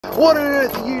What on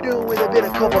earth are you doing with a bit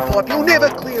of copper pipe? You'll never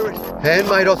clear it. And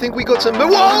mate, I think we got some...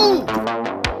 Whoa!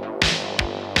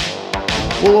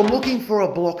 Well, I'm looking for a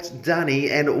blocked dunny,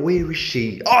 and where is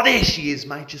she? Oh, there she is,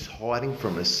 mate, just hiding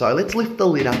from us. So let's lift the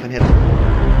lid up and have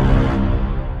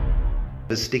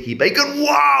a sticky beacon.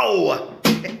 Whoa!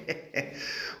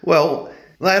 Well,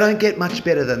 they don't get much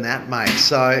better than that, mate.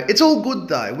 So it's all good,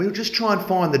 though. We'll just try and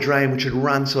find the drain, which should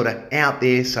run sort of out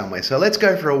there somewhere. So let's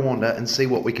go for a wander and see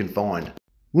what we can find.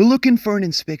 We're looking for an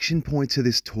inspection point to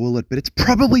this toilet, but it's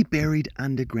probably buried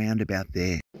underground about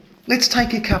there. Let's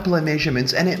take a couple of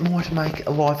measurements and it might make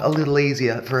life a little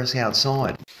easier for us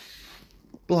outside.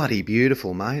 Bloody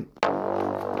beautiful, mate.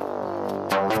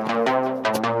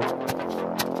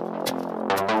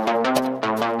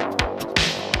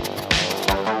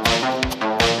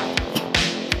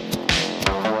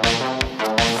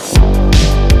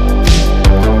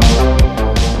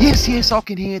 Yes, I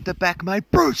can hear at the back, mate.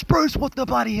 Bruce, what the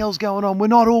bloody hell's going on? We're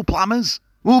not all plumbers.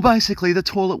 Well, basically, the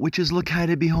toilet, which is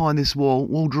located behind this wall,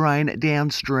 will drain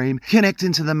downstream, connect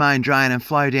into the main drain and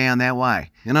flow down that way.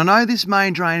 And I know this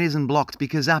main drain isn't blocked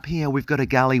because up here we've got a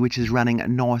gully which is running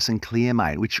nice and clear,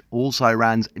 mate, which also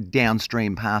runs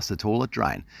downstream past the toilet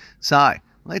drain. So,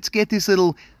 let's get this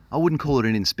little, I wouldn't call it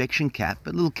an inspection cap,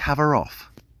 but a little cover off.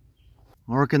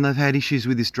 I reckon they've had issues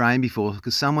with this drain before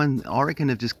because someone, I reckon,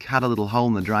 have just cut a little hole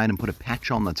in the drain and put a patch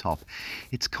on the top.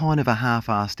 It's kind of a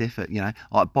half-assed effort, you know,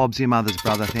 like Bob's your mother's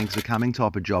brother, thanks for coming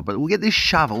type of job. But we'll get this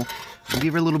shovel and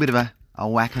give her a little bit of a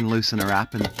whack and loosen her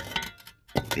up. And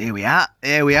there we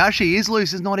are. She is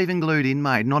loose. It's not even glued in,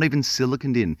 mate. Not even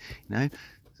siliconed in. You know,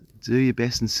 do your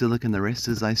best and silicon the rest,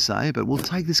 as they say. But we'll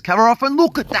take this cover off and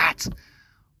look at that.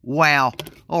 Wow.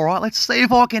 All right, let's see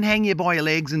if I can hang you by your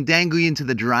legs and dangle you into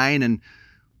the drain, and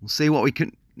we'll see what we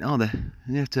can... Oh,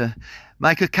 you have to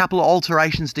make a couple of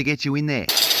alterations to get you in there.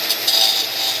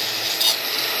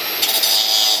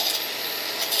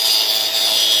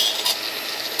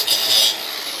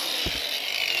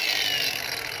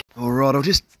 All right, I'll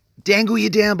just dangle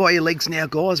you down by your legs now,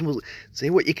 guys, and we'll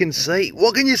see what you can see.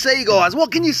 What can you see, guys?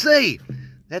 What can you see?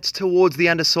 That's towards the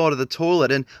underside of the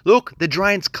toilet, and look, the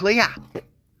drain's clear.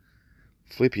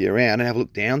 Flip you around and have a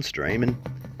look downstream, and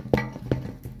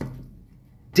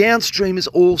downstream is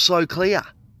also clear.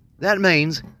 That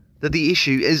means that the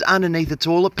issue is underneath the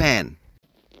toilet pan.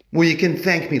 Well, you can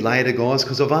thank me later, guys,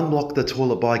 because I've unblocked the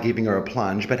toilet by giving her a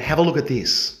plunge, but have a look at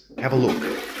this. Have a look.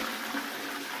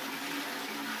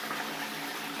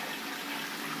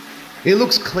 It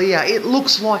looks clear. It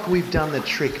looks like we've done the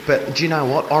trick, but do you know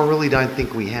what? I really don't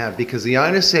think we have, because the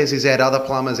owner says he's had other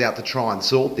plumbers out to try and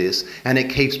sort this, and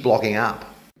it keeps blocking up.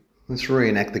 Let's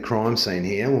reenact the crime scene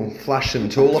here. We'll flush some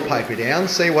toilet paper down,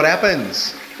 see what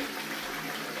happens.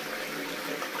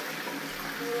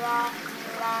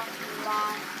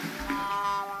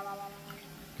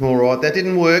 Alright, that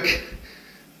didn't work.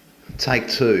 Take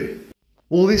two.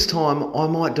 Well, this time I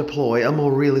might deploy a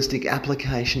more realistic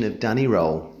application of dunny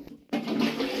roll.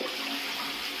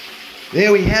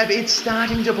 There we have, it's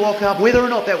starting to block up. Whether or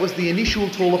not that was the initial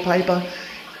toilet paper,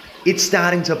 it's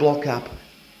starting to block up.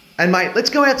 And mate, let's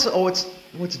go outside. Oh,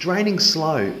 it's draining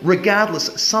slow. Regardless,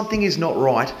 something is not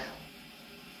right.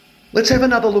 Let's have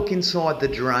another look inside the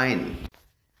drain.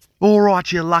 All right,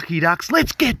 you lucky ducks,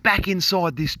 let's get back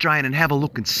inside this drain and have a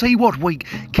look and see what we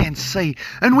can see.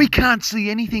 And we can't see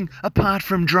anything apart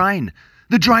from drain.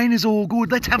 The drain is all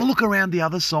good. Let's have a look around the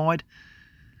other side.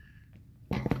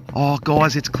 Oh,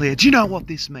 guys, it's clear. Do you know what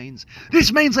this means?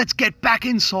 This means let's get back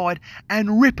inside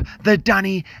and rip the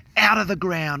dunny out of the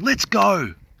ground. Let's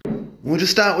go. We'll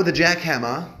just start with a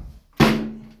jackhammer.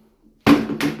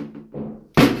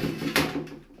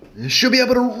 You should be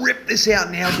able to rip this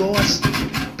out now, guys.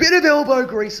 Bit of elbow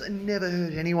grease never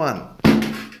hurt anyone.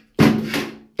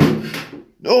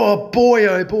 Oh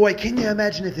boy, can you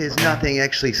imagine if there's nothing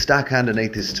actually stuck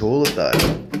underneath this toilet though?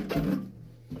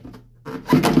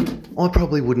 I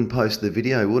probably wouldn't post the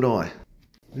video, would I?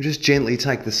 I'll just gently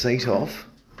take the seat off.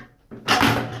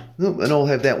 And I'll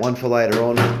have that one for later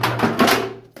on.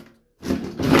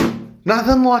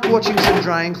 Nothing like watching some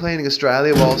Drain Cleaning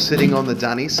Australia while sitting on the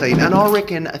dunny seat, and I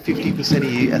reckon 50%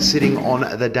 of you are sitting on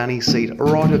the dunny seat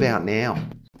right about now.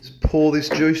 Just pour this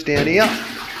juice down here.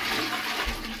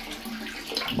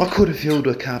 I could have filled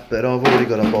a cup, but I've already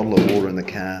got a bottle of water in the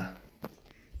car.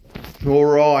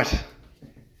 Alright,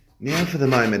 now for the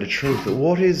moment of truth.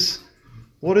 What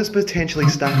is potentially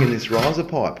stuck in this riser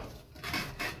pipe?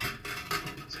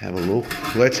 Let's have a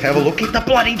look. Let's have a look. Get the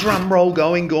bloody drum roll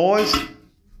going, guys.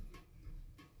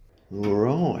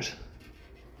 Alright.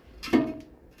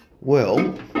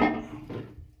 Well,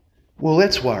 Well,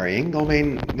 that's worrying. I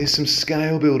mean, there's some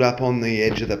scale build up on the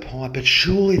edge of the pipe, but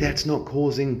surely that's not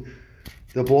causing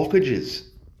the blockages.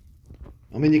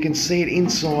 I mean, you can see it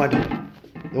inside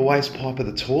the waste pipe of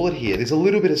the toilet here. There's a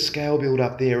little bit of scale build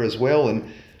up there as well. And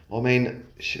I mean,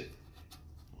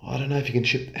 I don't know if you can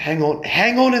ship. Hang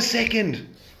on a second.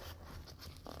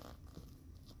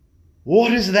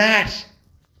 What is that?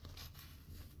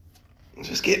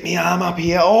 Just get my arm up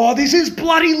here. Oh, this is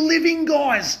bloody living,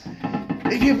 guys.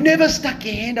 If you've never stuck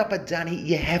your hand up a dunny,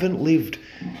 you haven't lived.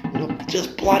 Look,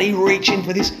 just bloody reaching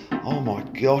for this. Oh my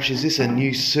gosh, is this a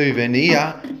new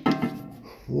souvenir?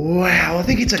 Wow, I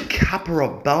think it's a cup or a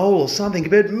bowl or something.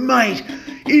 But mate,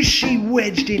 is she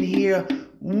wedged in here?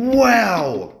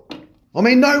 Wow. I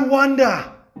mean, no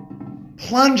wonder.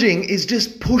 Plunging is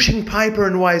just pushing paper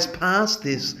and waste past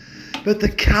this. But the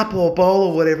cup or bowl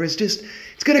or whatever is just,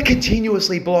 it's going to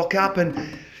continuously block up.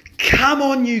 And come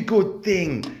on, you good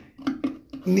thing.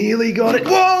 Nearly got it.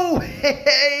 Whoa!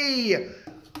 Hey!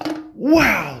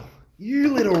 Wow! You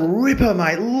little ripper,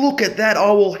 mate. Look at that.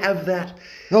 I will have that.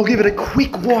 I'll give it a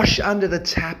quick wash under the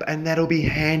tap, and that'll be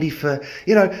handy for,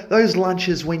 you know, those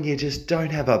lunches when you just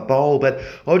don't have a bowl. But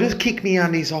I'll just kick me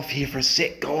undies off here for a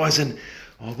sec, guys, and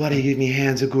I'll bloody give me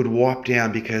hands a good wipe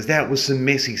down because that was some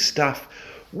messy stuff.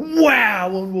 Wow!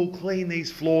 And we'll clean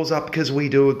these floors up because we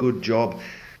do a good job.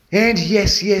 And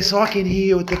yes, I can hear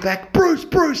you at the back.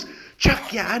 Bruce!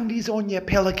 Chuck your undies on your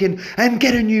Pelican and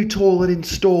get a new toilet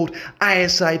installed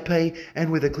ASAP.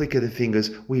 And with a click of the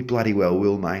fingers, we bloody well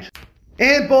will, mate.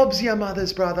 And Bob's your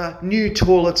mother's brother. New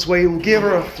toilet suite. We'll give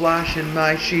her a flush, and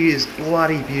mate, she is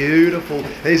bloody beautiful.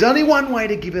 There's only one way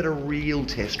to give it a real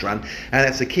test run, and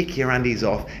that's to kick your undies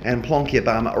off and plonk your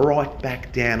bum right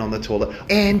back down on the toilet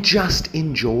and just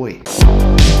enjoy.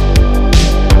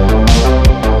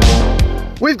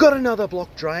 We've got another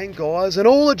block drain, guys, and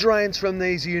all the drains from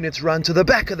these units run to the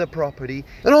back of the property,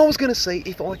 and I was going to see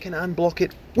if I can unblock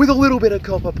it with a little bit of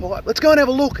copper pipe. Let's go and have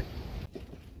a look.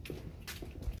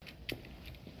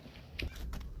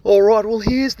 Alright, well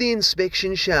here's the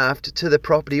inspection shaft to the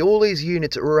property. All these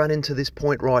units run into this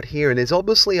point right here, and there's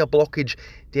obviously a blockage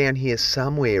down here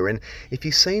somewhere. And if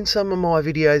you've seen some of my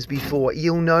videos before,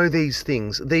 you'll know these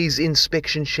things, these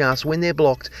inspection shafts, when they're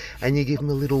blocked and you give them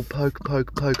a little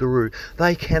pokeroo,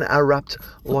 they can erupt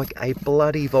like a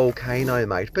bloody volcano,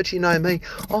 mate. But you know me,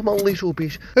 I'm a little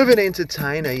bit of an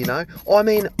entertainer, you know. I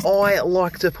mean, I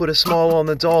like to put a smile on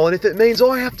the dial, and if it means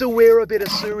I have to wear a bit of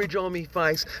sewage on my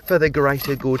face for the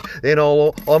greater good, then I'm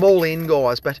all in,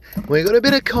 guys. But we've got a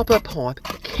bit of copper pipe.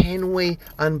 Can we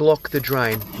unblock the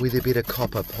drain with a bit of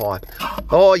copper pipe?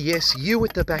 Oh yes, you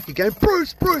at the back again.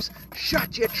 Bruce,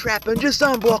 shut your trap and just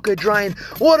unblock a drain.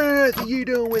 What on earth are you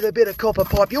doing with a bit of copper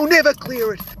pipe? You'll never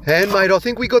clear it. And mate, I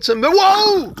think we got some...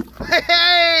 Whoa!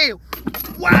 Hey!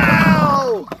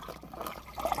 Wow!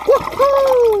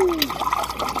 Woohoo!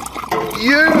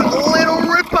 You little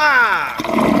ripper!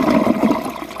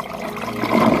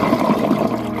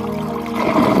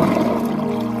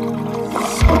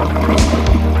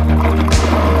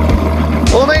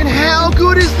 I mean, how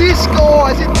good is this,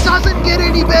 guys? It doesn't get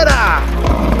any better.